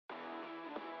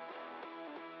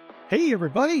Hey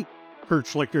everybody, Kurt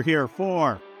Schlichter here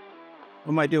for,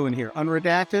 what am I doing here?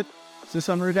 Unredacted? Is this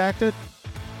unredacted?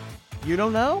 You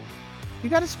don't know? You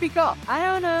got to speak up. I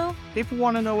don't know. People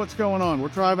want to know what's going on. We're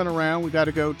driving around. We got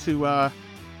to go to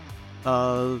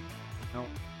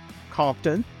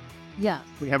Compton. Yeah.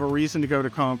 We have a reason to go to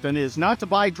Compton. It is not to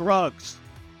buy drugs.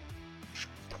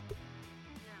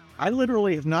 I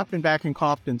literally have not been back in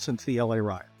Compton since the LA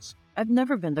riots. I've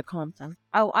never been to Compton.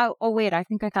 Oh, wait. I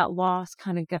think I got lost,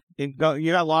 You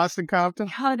got lost in Compton?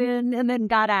 cut in and then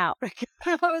got out.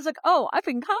 I was like, oh, I'm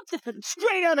in Compton.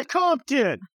 Straight out of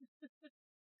Compton!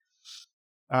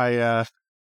 I'm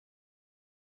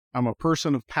a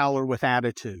person of power with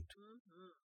attitude.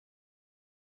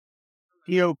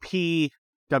 POPWA.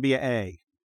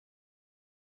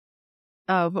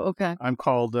 Oh, okay. I'm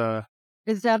called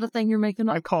Is that a thing you're making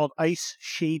up? I'm called Ice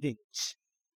Shadings.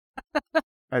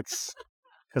 That's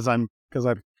because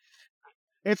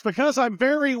it's because I'm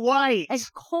very white. As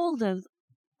cold as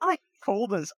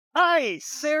Cold as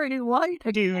ice. very white.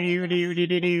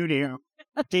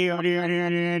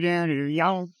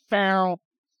 Young Farrell.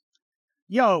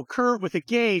 Yo, Kurt with a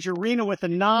gauge, Arena with a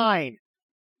 9.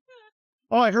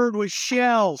 All I heard was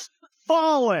shells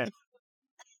falling.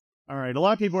 All right, a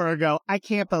lot of people are going to go, I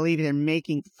can't believe they're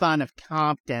making fun of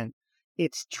Compton.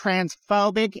 It's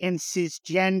transphobic and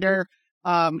cisgender.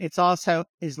 It's also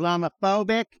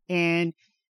Islamophobic and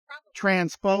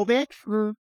transphobic.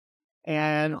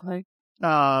 And,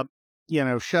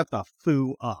 shut the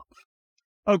foo up.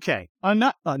 Okay,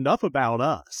 enough about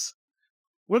us.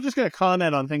 We're just going to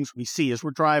comment on things we see as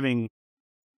we're driving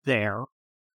there.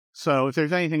 So if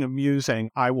there's anything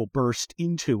amusing, I will burst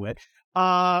into it.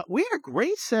 We had a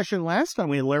great session last time.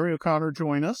 We had Larry O'Connor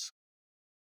join us.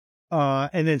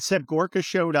 And then Seb Gorka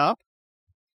showed up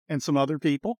and some other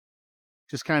people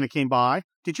just kind of came by.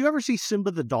 Did you ever see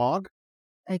Simba the dog?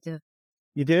 I did.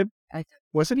 You did? I did.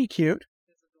 Wasn't he cute?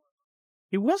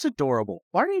 He was adorable.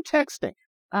 Why are you texting?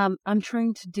 I'm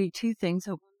trying to do two things.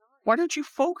 Why don't you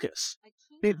focus?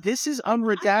 This is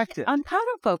unredacted. I'm kind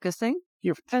of focusing.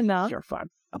 You're enough. You're fine.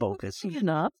 Focus.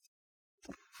 Enough.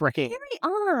 Freaking Carry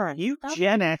on. you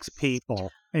Gen X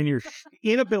people and your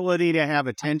inability to have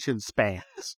attention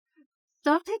spans.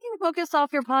 Stop taking focus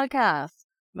off your podcast.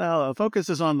 No, focus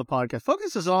is on the podcast.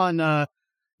 Focus is on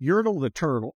Yertle the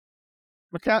Turtle.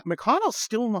 McConnell's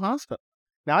still in the hospital.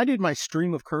 Now, I did my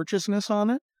stream of courteousness on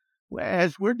it.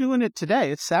 As we're doing it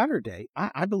today, it's Saturday.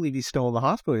 I believe he's still in the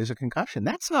hospital. He has a concussion.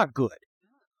 That's not good.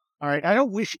 All right. I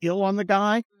don't wish ill on the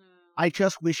guy. I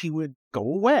just wish he would go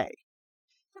away.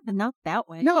 But not that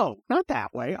way. No, not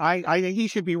that way. I think he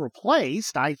should be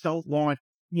replaced. I don't want,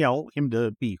 him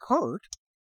to be hurt.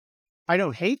 I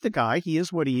don't hate the guy. He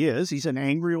is what he is. He's an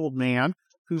angry old man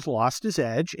who's lost his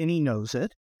edge, and he knows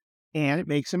it, and it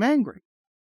makes him angry.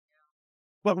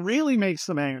 What really makes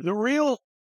them angry,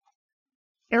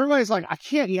 everybody's like, I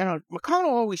can't, McConnell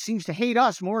always seems to hate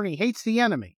us more than he hates the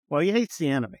enemy. Well, he hates the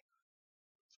enemy.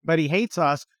 But he hates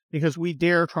us because we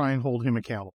dare try and hold him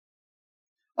accountable.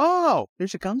 Oh,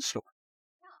 there's a gun store.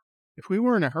 If we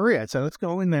were in a hurry, I'd say, let's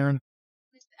go in there.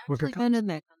 Been in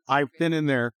there. I've been in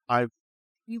there.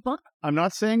 You bought? I'm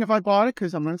not saying if I bought it,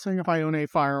 because I'm not saying if I own any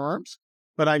firearms,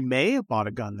 but I may have bought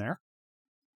a gun there.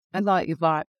 I thought you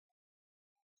bought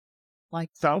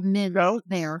men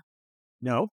there.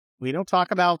 No, we don't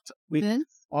talk about, Men?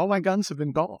 all my guns have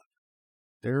been gone.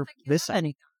 They're missing.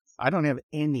 Any? I don't have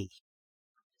any.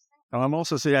 Now, I'm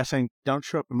also suggesting don't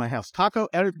show up in my house. Taco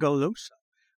El Goloso.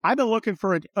 I've been looking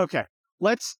for okay,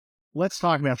 let's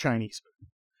talk about Chinese food.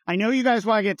 I know you guys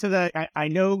want to get to I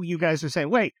know you guys are saying,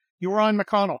 wait, you were on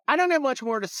McConnell. I don't have much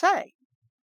more to say.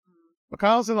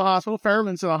 McConnell's in the hospital.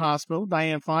 Fairman's in the hospital.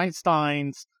 Dianne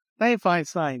Feinstein's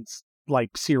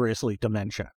like seriously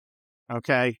dementia.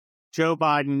 Okay. Joe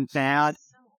Biden, bad.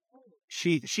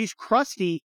 She's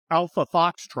crusty Alpha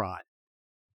Foxtrot.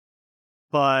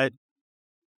 But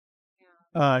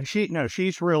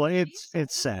she's really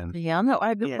it's sad. Yeah, no.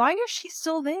 Why is she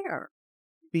still there?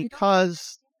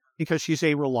 Because she's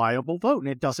a reliable vote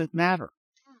and it doesn't matter.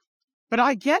 But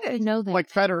I get it. I know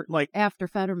that. After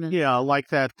Fetterman. Yeah, like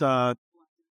that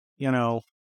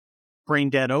brain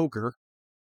dead ogre.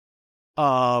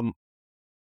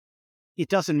 It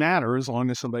doesn't matter as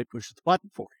long as somebody pushes the button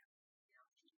for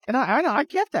you. And I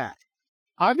get that.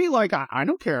 I'd be like, I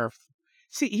don't care if...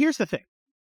 See, here's the thing.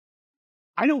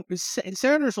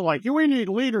 Senators are like, we need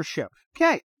leadership.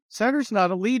 Okay, Senator's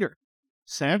not a leader.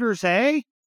 Senator's a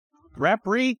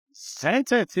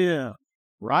representative,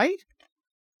 right?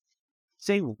 It's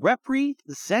a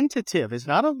representative. It's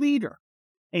not a leader.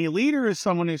 A leader is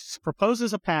someone who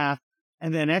proposes a path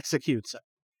and then executes it.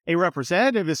 A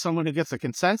representative is someone who gets the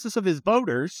consensus of his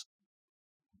voters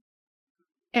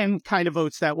and kind of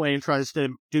votes that way and tries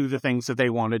to do the things that they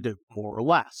want to do, more or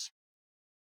less.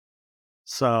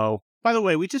 So, by the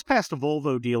way, we just passed a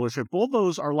Volvo dealership.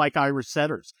 Volvos are like Irish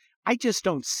setters. I just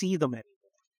don't see them anymore.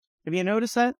 Have you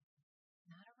noticed that?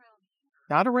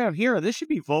 Not around here. This should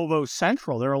be Volvo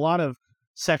Central. There are a lot of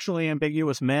sexually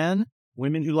ambiguous men,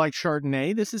 women who like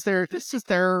Chardonnay.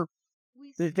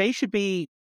 They should be,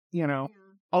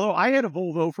 although I had a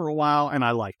Volvo for a while and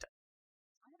I liked it.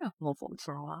 I had a Volvo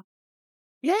for a while.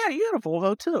 Yeah, you had a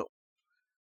Volvo too.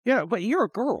 Yeah, but you're a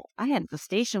girl. I had the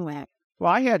station wagon.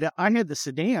 Well, I had the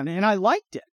sedan and I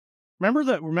liked it.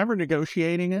 Remember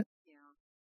negotiating it? Yeah.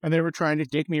 And they were trying to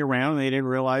dig me around and they didn't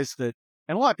realize that,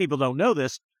 and a lot of people don't know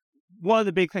this, one of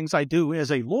the big things I do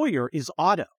as a lawyer is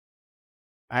auto.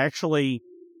 I'm actually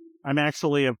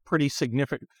a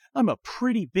I'm a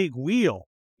pretty big wheel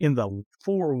in the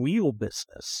four-wheel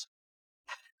business.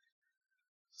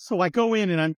 So I go in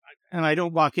and I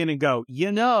don't walk in and go,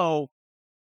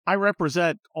 I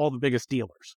represent all the biggest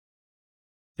dealers.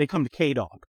 They come to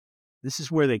K-Dog. This is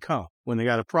where they come when they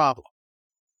got a problem.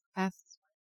 Fastest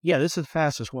way? Yeah, this is the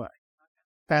fastest way.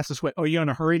 Fastest way. Oh, you in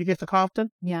a hurry to get to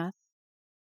Compton? Yes.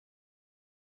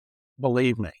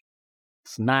 Believe me,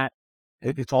 it's not.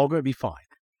 It's all going to be fine.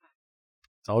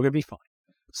 It's all going to be fine.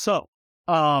 So,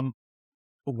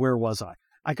 where was I?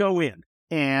 I go in,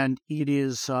 and it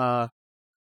is, and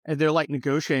they're like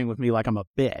negotiating with me like I'm a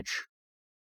bitch.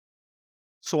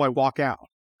 So I walk out.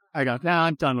 I go, nah,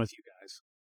 I'm done with you guys.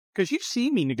 Because you see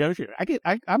me negotiate.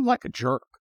 I'm like a jerk.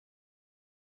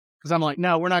 Because I'm like,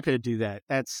 no, we're not going to do that.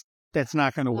 That's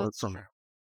not going to work for me.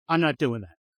 I'm not doing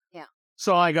that. Yeah.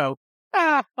 So I go,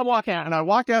 I walk out. And I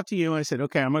walked out to you and I said,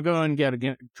 okay, I'm going to go and get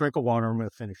a drink of water. I'm going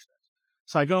to finish this.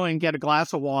 So I go and get a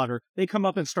glass of water. They come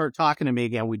up and start talking to me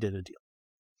again. We did a deal.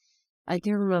 I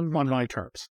do remember. On my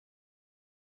terms.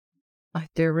 I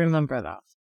do remember that.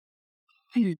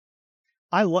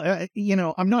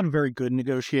 I'm not a very good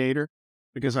negotiator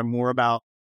because I'm more about,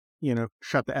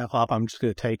 shut the F up. I'm just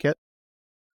going to take it.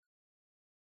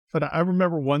 But I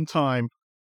remember one time,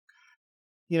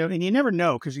 and you never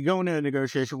know because you go into a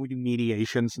negotiation, we do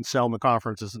mediations and settlement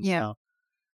conferences and stuff.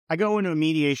 I go into a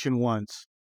mediation once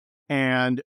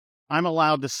and I'm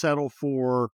allowed to settle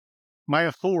for my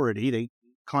authority. The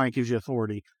client gives you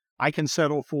authority. I can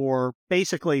settle for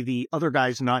basically the other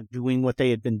guys not doing what they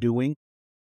had been doing,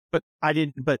 but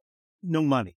no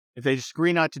money. If they just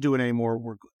agree not to do it anymore,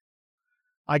 we're good.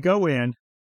 I go in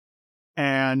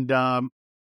and,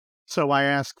 so I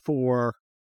ask for,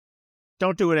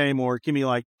 don't do it anymore. Give me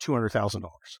like $200,000.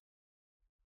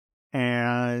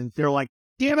 And they're like,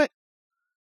 damn it.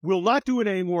 We'll not do it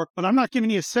anymore, but I'm not giving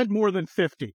you a cent more than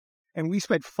 50. And we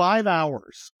spent 5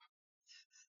 hours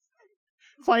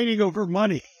fighting over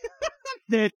money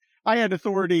that I had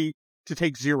authority to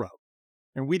take zero.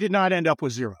 And we did not end up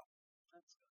with zero.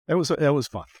 That was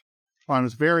fun. I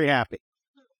was very happy.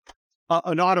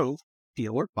 An auto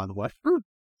dealer, by the way.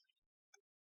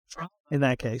 In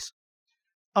that case.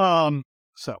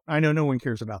 So I know no one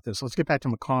cares about this. Let's get back to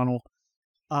McConnell.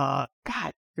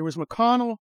 God, there was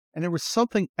McConnell and there was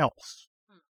something else.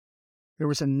 There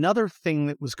was another thing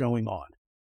that was going on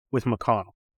with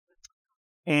McConnell.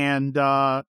 And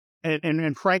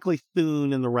frankly,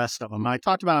 Thune and the rest of them. I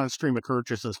talked about it on Stream of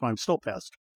Consciousness, but I'm still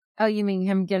pissed. Oh, you mean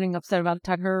him getting upset about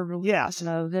Tucker? Yes.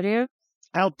 No video?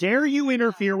 How dare you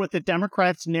interfere with the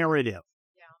Democrats' narrative?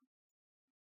 Yeah.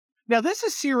 Now, this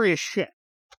is serious shit.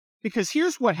 Because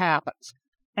here's what happens.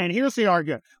 And here's the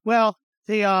argument. Well,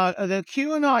 the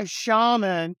QAnon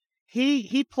shaman,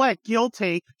 he pled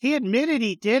guilty. He admitted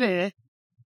he did it.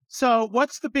 So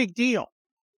what's the big deal?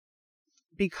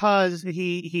 Because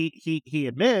he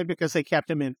admitted because they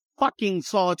kept him in fucking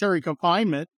solitary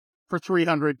confinement for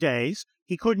 300 days.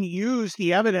 He couldn't use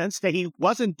the evidence that he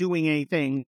wasn't doing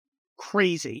anything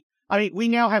crazy. I mean, we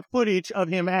now have footage of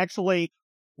him actually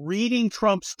reading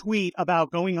Trump's tweet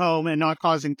about going home and not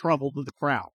causing trouble to the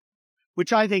crowd,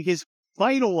 which I think is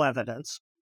vital evidence,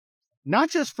 not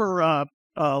just for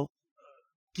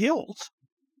guilt,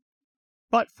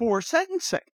 but for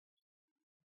sentencing.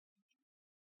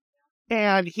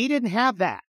 And he didn't have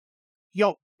that.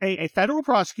 A federal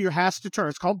prosecutor has to turn,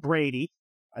 it's called Brady,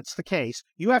 that's the case.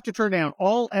 You have to turn down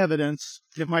all evidence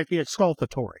that might be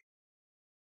exculpatory.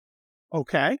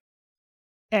 Okay?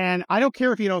 And I don't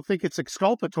care if you don't think it's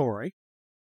exculpatory.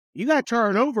 You got to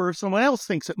turn it over if someone else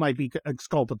thinks it might be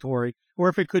exculpatory or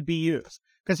if it could be used.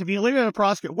 Because if you leave it to the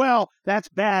prosecutor, well, that's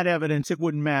bad evidence, it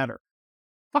wouldn't matter.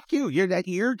 Fuck you.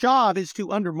 Your job is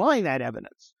to undermine that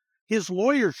evidence. His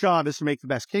lawyer's job is to make the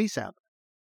best case out of it.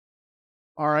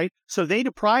 All right? So they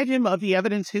deprived him of the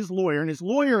evidence his lawyer, and his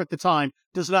lawyer at the time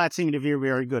does not seem to be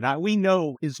very good. We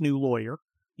know his new lawyer.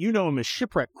 You know him as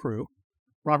Shipwreck Crew,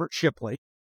 Robert Shipley.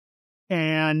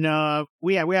 And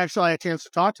we actually had a chance to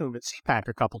talk to him at CPAC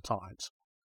a couple times.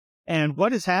 And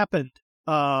what has happened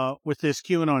with this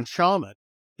QAnon shaman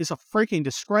is a freaking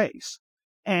disgrace.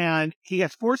 And he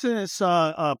gets forced in his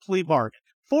plea bargain,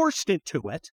 forced into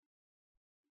it,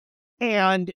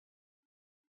 and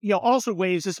also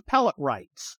waives his appellate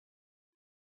rights.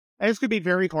 And it's going to be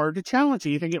very hard to challenge it.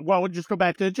 You think, well, we'll just go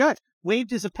back to the judge. Waived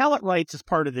his appellate rights as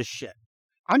part of this shit.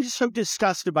 I'm just so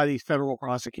disgusted by these federal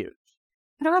prosecutors.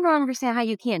 But I don't understand how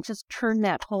you can't just turn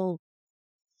that whole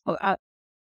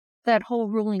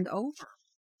ruling over.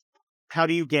 How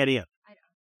do you get in?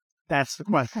 That's the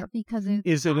question. Because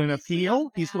is it an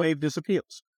appeal? He's waived his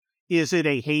appeals. Is it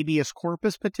a habeas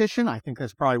corpus petition? I think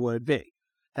that's probably what it'd be.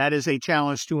 That is a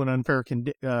challenge to an unfair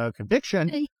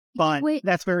conviction, but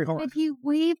that's very hard. But he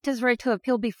waived his right to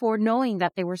appeal before knowing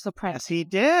that they were suppressed. Yes, he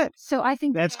did. So I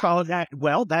think that's called that.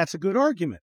 Well, that's a good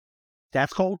argument.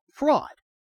 That's called fraud.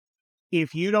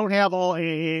 If you don't have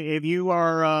if you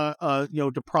are,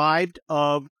 deprived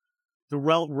of the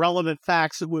relevant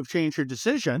facts that would have changed your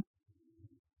decision,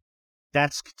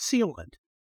 that's concealment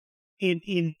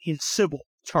in civil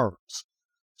terms.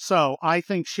 So I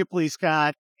think Shipley's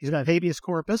got habeas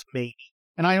corpus, maybe,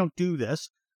 and I don't do this.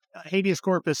 Habeas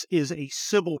corpus is a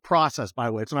civil process, by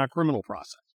the way. It's not a criminal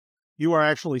process. You are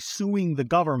actually suing the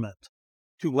government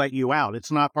to let you out.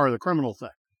 It's not part of the criminal thing.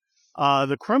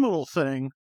 The criminal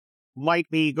thing might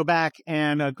be go back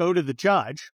and go to the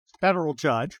judge, federal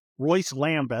judge, Royce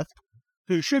Lambeth,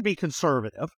 who should be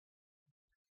conservative,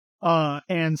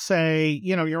 and say,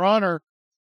 Your Honor,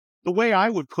 the way I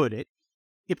would put it,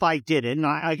 if I did it, and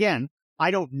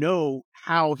I don't know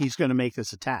how he's going to make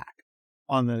this attack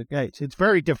on the gates. It's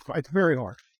very difficult. It's very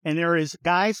hard. And there is,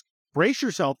 guys, brace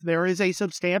yourself. There is a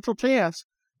substantial chance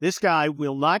this guy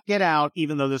will not get out,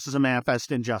 even though this is a manifest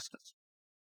injustice.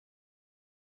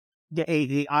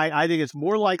 I think it's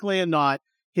more likely than not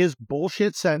his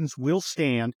bullshit sentence will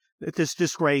stand, that this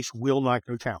disgrace will not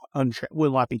be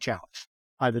challenged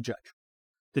by the judge.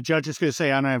 The judge is going to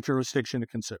say, I don't have jurisdiction to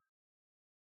consider.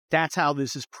 That's how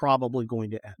this is probably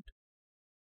going to end.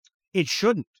 It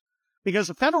shouldn't, because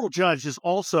the federal judge is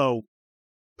also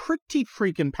pretty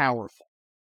freaking powerful.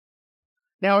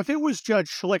 Now, if it was Judge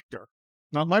Schlichter,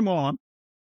 not my mom,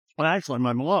 well, actually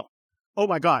my mom, oh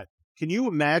my God, can you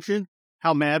imagine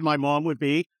how mad my mom would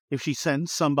be if she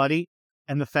sentenced somebody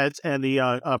and the feds and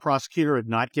the prosecutor had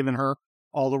not given her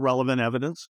all the relevant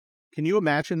evidence? Can you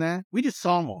imagine that? We just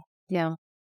saw them all. Yeah.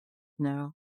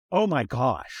 No. Oh my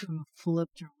gosh.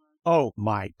 Flipped her. Oh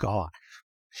my gosh.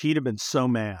 She'd have been so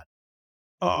mad.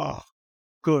 Oh,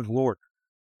 good Lord.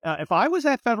 If I was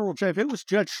that federal judge, if it was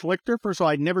Judge Schlichter, first of all,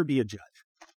 I'd never be a judge.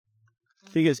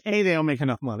 Because A, they don't make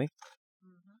enough money.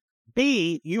 Mm-hmm.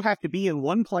 B, you have to be in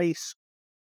one place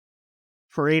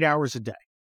for 8 hours a day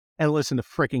and listen to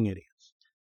freaking idiots.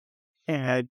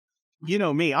 And you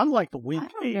know me, I'm like the wind.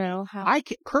 I don't know how.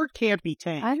 Kurt can't be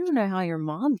tamed. I don't know how your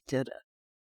mom did it.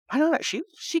 I don't know. She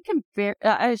can she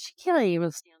can't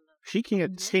even stand up. She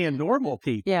can't stand normal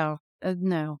people. Yeah.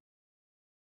 No.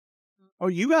 Oh,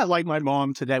 you got like my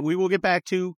mom today. We will get back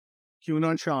to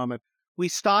QAnon shaman. We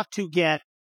stopped to get,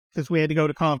 because we had to go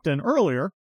to Compton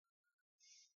earlier,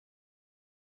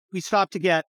 we stopped to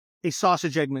get a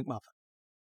sausage egg McMuffin.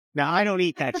 Now, I don't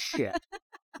eat that shit.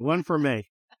 One for me.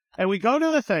 And we go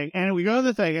to the thing,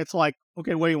 it's like,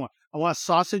 okay, what do you want? I want a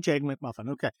sausage egg McMuffin.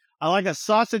 Okay. I like a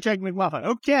sausage egg McMuffin.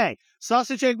 Okay.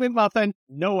 Sausage egg McMuffin,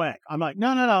 no egg. I'm like,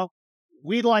 no.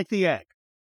 We'd like the egg.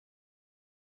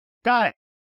 Got it.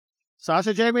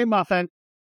 Sausage egg McMuffin.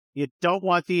 You don't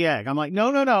want the egg. I'm like,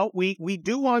 no. We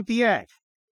do want the egg.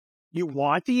 You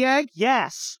want the egg?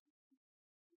 Yes.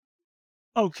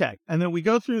 Okay. And then we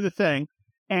go through the thing,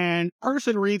 and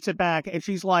person reads it back, and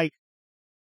she's like,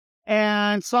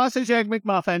 and sausage egg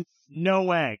McMuffin,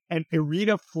 no egg. And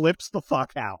Irina flips the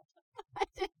fuck out.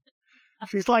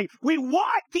 She's like, we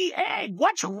want the egg.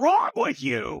 What's wrong with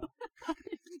you?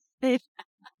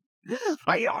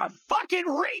 Are you a fucking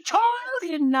retard? I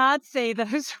did not say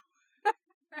those.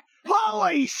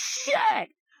 Holy shit!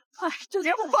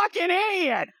 You fucking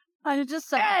idiot! I just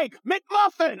said egg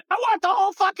McMuffin. I want the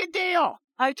whole fucking deal.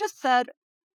 I just said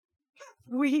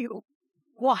we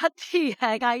want the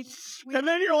egg. And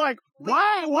then you're like,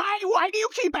 why do you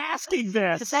keep asking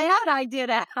this? That I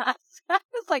did ask. I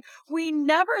was like, we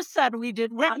never said we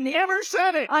did. We never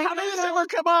said it. How did this ever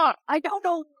come up? I don't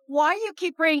know why you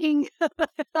keep bringing it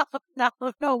up.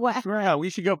 No way. Yeah, we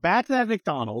should go back to that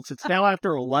McDonald's. It's now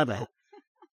after 11.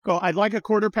 Go, I'd like a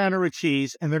quarter pounder with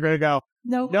cheese. And they're going to go,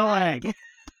 no egg.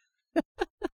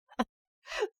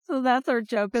 So that's our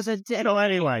joke of the day. So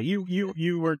anyway,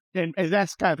 you were, and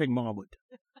that's the kind of thing Mom would do.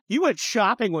 You went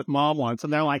shopping with Mom once,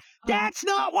 and they're like, "That's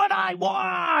not what I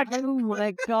want." Oh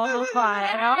my God.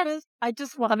 I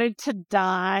just wanted to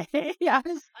die.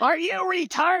 Are you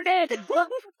retarded?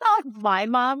 Thought my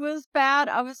mom was bad.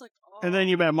 I was like, oh. And then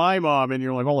you met my mom, and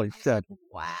you're like, "Holy shit!"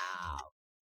 Wow.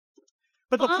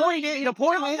 But the point You is, don't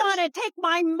want to take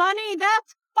my money?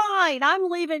 That's fine. I'm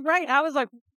leaving right. I was like,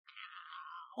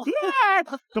 yeah.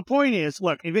 The point is,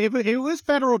 look, if it was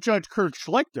federal judge Kurt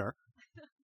Schlichter,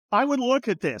 I would look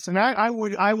at this, and I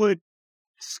would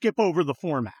skip over the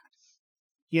format.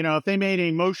 You know, if they made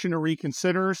a motion to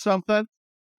reconsider or something,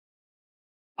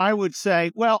 I would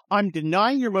say, well, I'm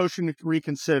denying your motion to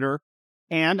reconsider,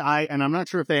 and I'm not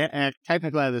sure if they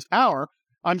technically have this power.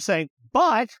 I'm saying,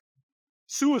 but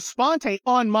sua sponte,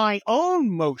 on my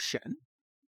own motion,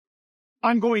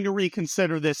 I'm going to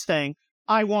reconsider this thing.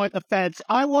 I want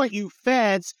you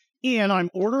feds in. I'm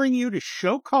ordering you to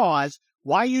show cause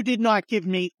why you did not give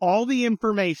me all the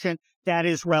information that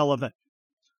is relevant.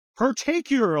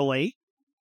 Particularly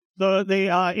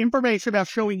the information about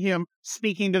showing him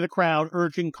speaking to the crowd,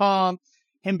 urging calm,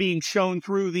 him being shown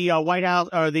through the White House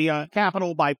or the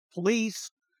Capitol by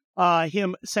police,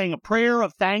 him saying a prayer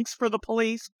of thanks for the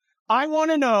police. I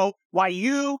want to know why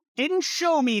you didn't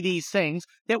show me these things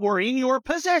that were in your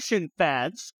possession,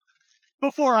 feds,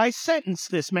 before I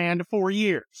sentenced this man to 4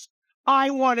 years.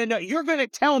 I want to know. You're going to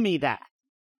tell me that.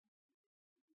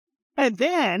 And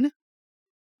then,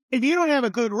 if you don't have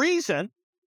a good reason,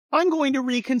 I'm going to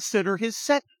reconsider his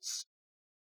sentence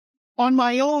on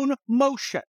my own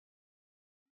motion.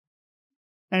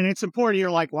 And it's important. You're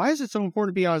like, why is it so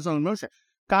important to be on his own motion?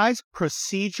 Guys,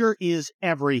 procedure is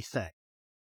everything.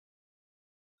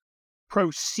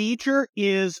 Procedure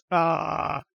is,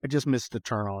 I just missed the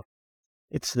turn on it.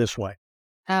 It's this way.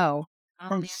 oh.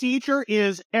 Procedure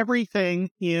is everything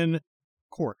in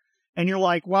court. And you're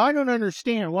like, well, I don't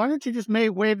understand. Why don't you just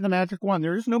wave the magic wand?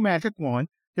 There is no magic wand.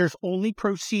 There's only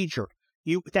procedure.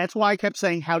 That's why I kept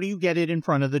saying, how do you get it in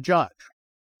front of the judge?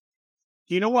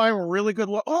 Do you know why we're really good?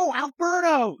 Oh,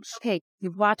 Alberto's! Okay,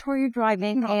 you watch where you're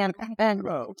driving and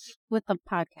with the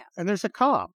podcast. And there's a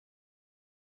cop.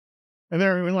 And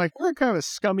they're like, we're in kind of a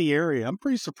scummy area. I'm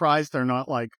pretty surprised they're not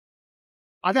like,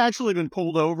 I've actually been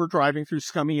pulled over driving through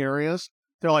scummy areas.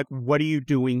 They're like, what are you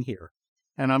doing here?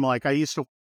 And I'm like, I used to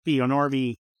be an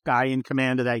RV guy in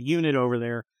command of that unit over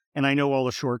there, and I know all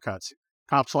the shortcuts.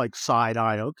 Cops like side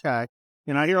eye, okay.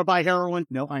 You're not here to buy heroin?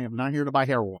 No, I am not here to buy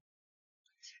heroin.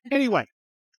 Anyway,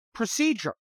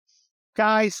 procedure.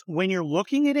 Guys, when you're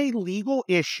looking at a legal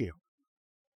issue,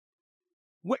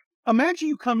 imagine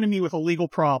you come to me with a legal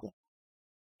problem.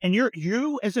 And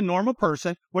you as a normal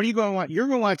person, what are you going to want? You're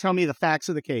going to want to tell me the facts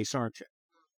of the case, aren't you?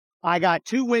 I got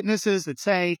 2 witnesses that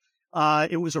say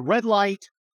it was a red light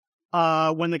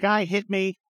when the guy hit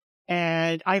me,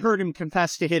 and I heard him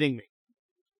confess to hitting me.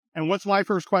 And what's my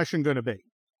first question going to be?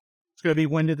 It's going to be,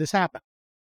 when did this happen?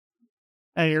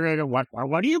 And you're going to go,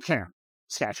 what do you care?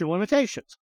 Statute of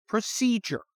limitations.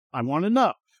 Procedure. I want to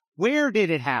know. Where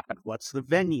did it happen? What's the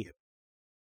venue?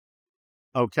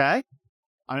 Okay?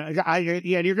 You're going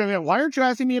to go, why aren't you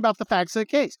asking me about the facts of the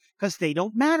case? Because they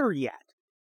don't matter yet.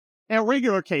 In a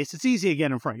regular case, it's easy to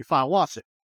get in front. You file a lawsuit,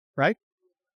 right?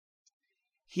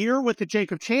 Here with the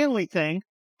Jacob Chanley thing,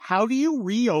 how do you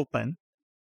reopen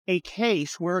a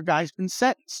case where a guy's been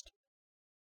sentenced?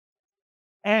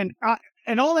 And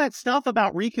all that stuff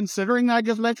about reconsidering that I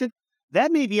just mentioned,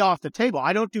 that may be off the table.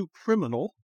 I don't do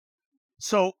criminal,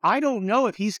 so I don't know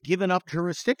if he's given up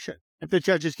jurisdiction. If the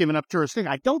judge has given up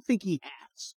jurisdiction, I don't think he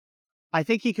has. I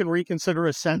think he can reconsider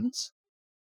a sentence,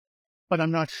 but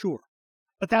I'm not sure.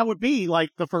 But that would be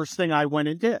like the first thing I went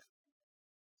and did.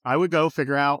 I would go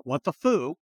figure out what the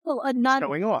foo is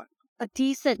going on. A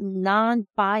decent,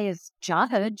 non-biased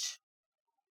judge.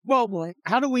 Well,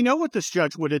 how do we know what this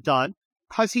judge would have done?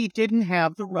 Because he didn't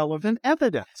have the relevant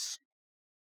evidence.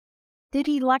 Did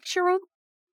he lecture him?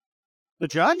 The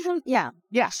judge? Yeah.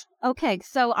 Yes. Okay,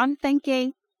 so I'm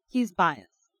thinking he's biased.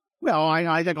 Well,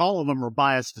 I think all of them are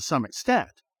biased to some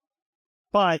extent.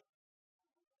 But,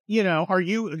 you know,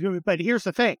 but here's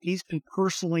the thing. He's been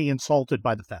personally insulted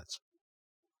by the feds.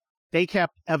 They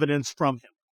kept evidence from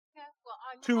him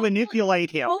to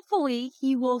manipulate him. Hopefully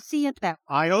he will see it that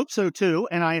way. I hope so too,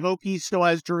 and I hope he still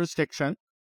has jurisdiction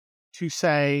to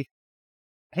say,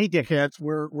 hey, dickheads,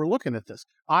 we're looking at this.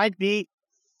 I'd be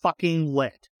fucking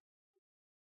lit.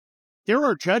 There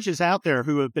are judges out there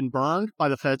who have been burned by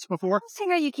the feds before. I'm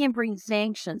saying how you can't bring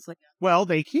sanctions. Well,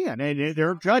 they can. And there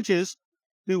are judges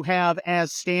who have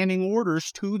as standing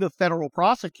orders to the federal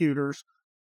prosecutors,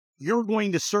 you're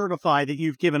going to certify that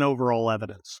you've given overall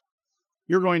evidence.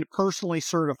 you're going to personally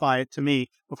certify it to me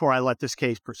before I let this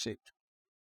case proceed.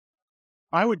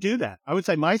 I would do that. I would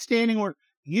say my standing order,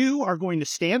 you are going to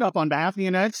stand up on behalf of the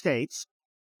United States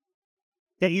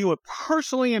that you have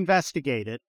personally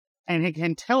investigated and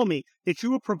can tell me that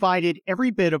you have provided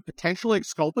every bit of potentially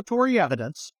exculpatory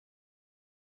evidence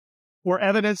or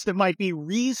evidence that might be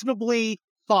reasonably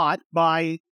thought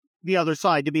by the other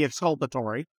side to be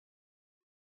exculpatory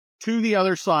to the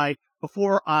other side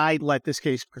before I let this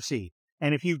case proceed.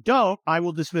 And if you don't, I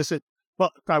will dismiss it.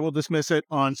 Well, I will dismiss it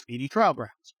on speedy trial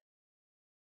grounds.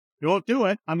 If you won't do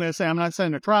it, I'm going to say I'm not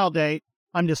setting a trial date.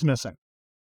 I'm dismissing.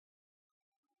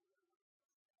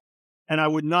 And I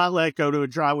would not let it go to a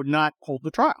trial. I would not hold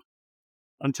the trial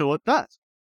until it does.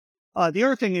 The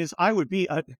other thing is I would be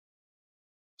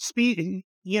speedy.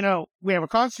 You know, we have a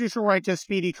constitutional right to a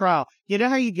speedy trial. You know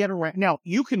how you get around? Now,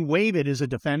 you can waive it as a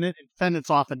defendant, and defendants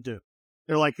often do.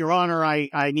 They're like, Your Honor,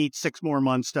 I need 6 more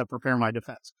months to prepare my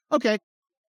defense. Okay.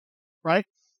 Right?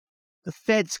 The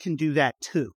feds can do that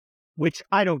too, which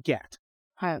I don't get.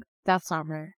 That's not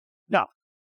right. No.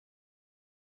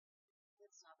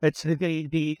 It's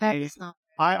That's not.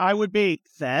 I would be,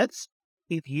 feds,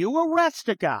 if you arrest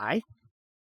a guy,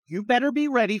 you better be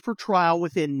ready for trial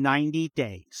within 90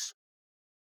 days.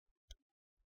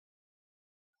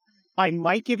 I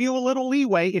might give you a little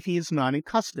leeway if he is not in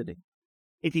custody.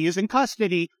 If he is in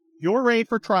custody, you're ready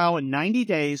for trial in 90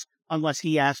 days unless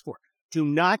he asks for it. Do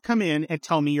not come in and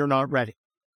tell me you're not ready.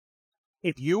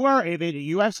 If you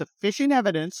have sufficient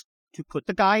evidence to put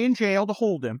the guy in jail to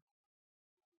hold him,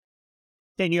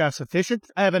 then you have sufficient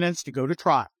evidence to go to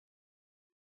trial.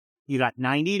 You got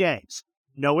 90 days,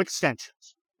 no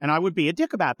extensions. And I would be a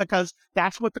dick about it because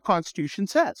that's what the Constitution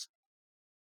says.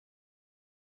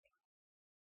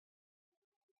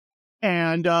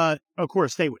 And, of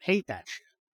course, they would hate that shit.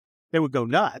 They would go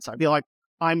nuts. I'd be like,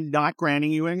 I'm not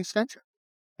granting you an extension.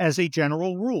 As a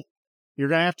general rule, you're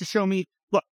going to have to show me.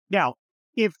 Look, now,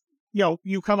 if,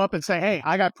 you come up and say, hey,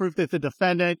 I got proof that the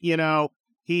defendant, he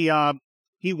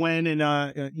went and,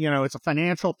 it's a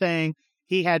financial thing.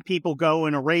 He had people go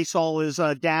and erase all his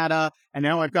data, and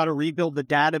now I've got to rebuild the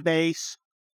database.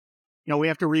 We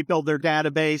have to rebuild their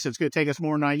database. It's going to take us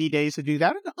more than 90 days to do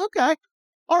that. Okay.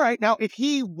 All right. Now, if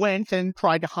he went and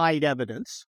tried to hide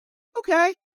evidence,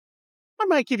 okay, I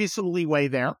might give you some leeway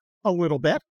there, a little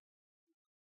bit.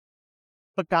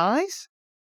 But guys,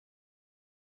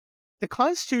 the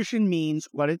Constitution means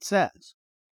what it says.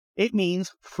 It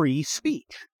means free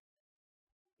speech.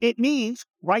 It means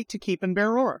right to keep and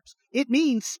bear arms. It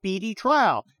means speedy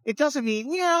trial. It doesn't mean,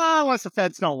 unless the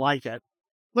feds don't like it.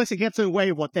 Unless it gets in the way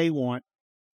of what they want.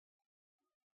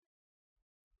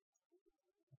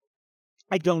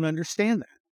 I don't understand that.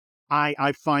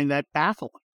 I find that baffling.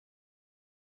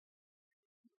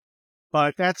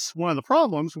 But that's one of the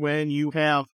problems when you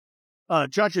have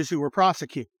judges who were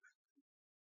prosecuted.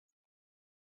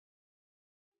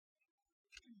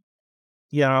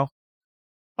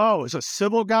 Oh, as a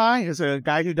civil guy, as a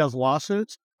guy who does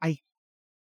lawsuits,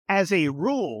 as a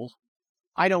rule,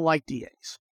 I don't like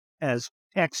DAs as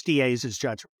ex-DAs as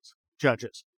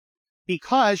judges.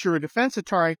 Because you're a defense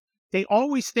attorney, they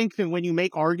always think that when you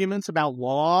make arguments about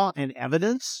law and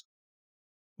evidence,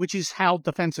 which is how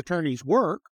defense attorneys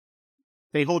work,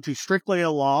 they hold you strictly to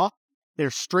law. They're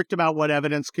strict about what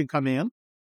evidence can come in.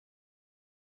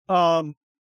 And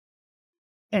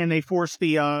they force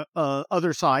the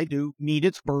other side to meet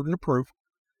its burden of proof.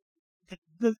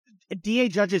 The DA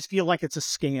judges feel like it's a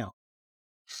scam.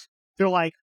 They're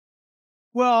like,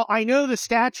 well, I know the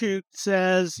statute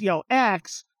says,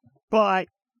 X, but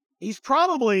he's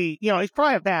probably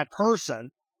a bad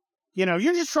person. You're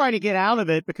just trying to get out of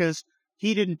it because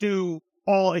he didn't do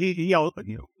all,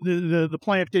 the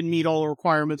plaintiff didn't meet all the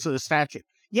requirements of the statute.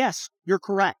 Yes, you're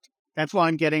correct. That's why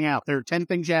I'm getting out. There are 10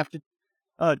 things you have to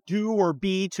do or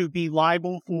be to be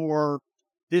liable for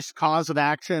this cause of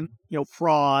action,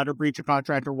 fraud or breach of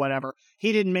contract or whatever.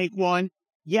 He didn't make one.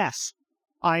 Yes,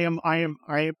 I am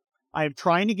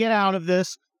trying to get out of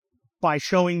this by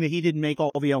showing that he didn't make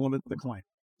all the elements of the claim.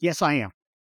 Yes, I am.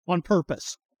 On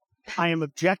purpose. I am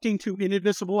objecting to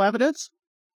inadmissible evidence,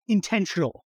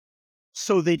 intentional,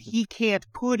 so that he can't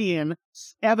put in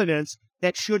evidence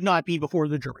that should not be before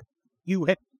the jury. You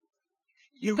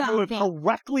have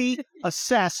correctly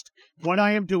assessed what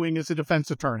I am doing as a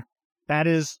defense attorney. That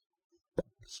is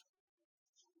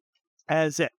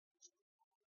as it.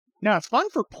 Now, it's fun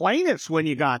for plaintiffs when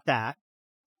you got that.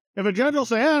 If a judge will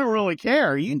say, I don't really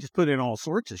care, you can just put in all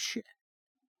sorts of shit.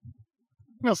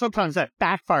 Sometimes that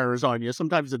backfires on you.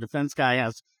 Sometimes the defense guy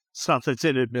has stuff that's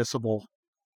inadmissible.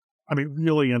 I mean,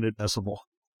 really inadmissible.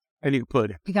 And you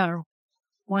put it.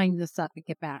 wind this up and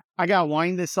get back. I got to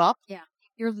wind this up?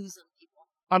 You're losing people.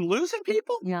 I'm losing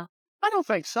people? Yeah, I don't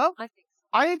think so. I think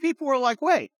I think people are like,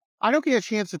 wait, I don't get a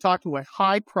chance to talk to a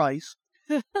high-priced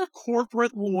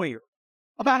corporate lawyer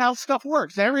about how stuff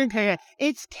works.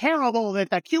 It's terrible that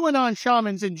the QAnon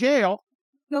shaman's in jail.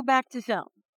 so. Go back to film.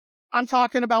 I'm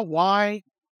talking about why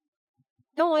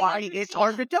I it's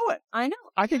hard to do it. I know.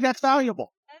 I think that's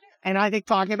valuable. And I think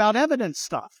talking about evidence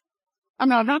stuff. I'm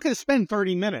not going to spend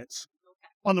 30 minutes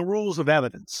on the rules of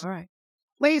evidence. All right.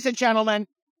 Ladies and gentlemen,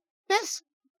 this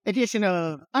edition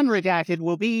of Unredacted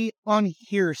will be on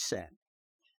hearsay.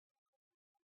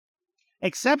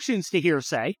 Exceptions to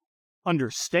hearsay under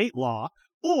state law,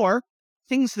 or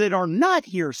things that are not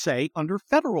hearsay under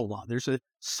federal law. There's a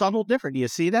subtle difference. Do you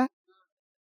see that?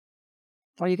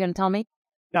 Are you going to tell me?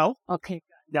 No. Okay.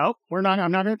 No, we're not.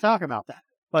 I'm not going to talk about that.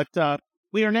 But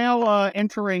we are now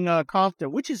entering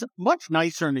Compton, which is much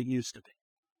nicer than it used to be.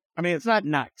 I mean, it's not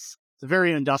nice. It's a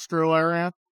very industrial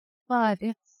area. But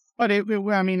it's...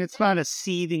 it's not a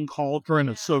seething cauldron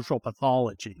of social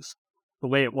pathologies the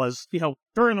way it was,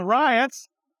 during the riots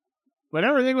when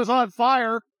everything was on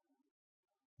fire.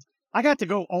 I got to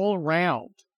go all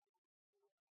around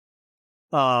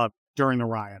during the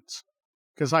riots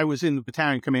because I was in the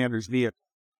battalion commander's vehicle.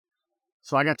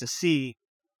 So I got to see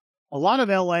a lot of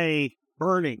LA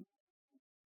burning.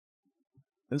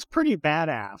 It's pretty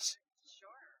badass.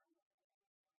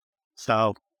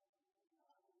 So,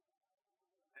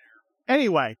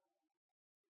 anyway,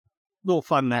 little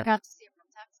fun there. Got to see it from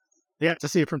Texas. Yeah, to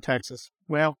see it from Texas.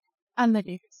 Well, On the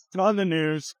news. on the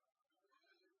news.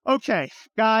 Okay,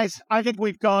 guys, I think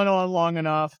we've gone on long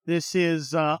enough. This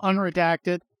is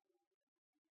Unredacted,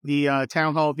 the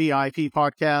Town Hall VIP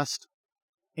podcast.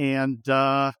 And,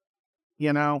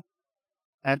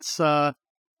 that's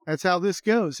how this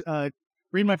goes.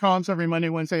 Read my columns every Monday,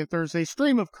 Wednesday, and Thursday.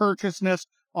 Stream of Courteousness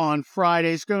on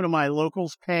Fridays. Go to my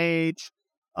locals page,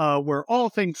 where all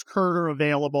things Kurt are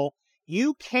available.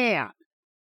 You can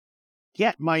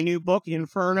get my new book,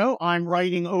 Inferno. I'm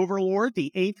writing Overlord,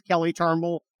 the 8th Kelly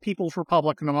Turnbull People's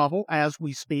Republic novel, as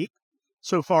we speak.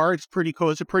 So far, it's pretty cool.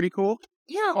 Is it pretty cool?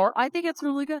 Yeah, I think it's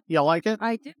really good. You like it?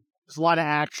 I do. There's a lot of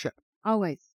action.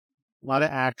 Always. A lot of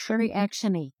action. Very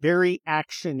action-y. Very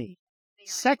action-y.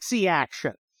 Sexy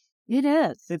action. It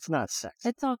is. It's not sexy.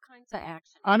 It's all kinds of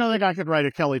action. I don't think I could write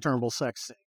a Kelly Turnbull sex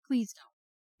scene. Please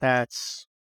don't.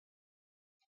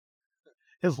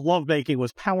 His lovemaking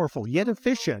was powerful yet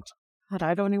efficient. But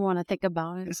I don't even want to think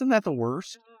about it. Isn't that the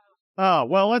worst? Oh,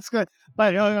 well, let's go.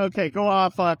 But, okay, go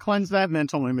off, cleanse that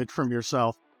mental image from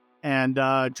yourself, and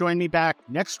join me back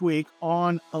next week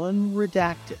on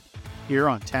Unredacted here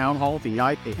on Town Hall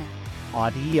VIP.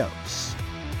 Adios.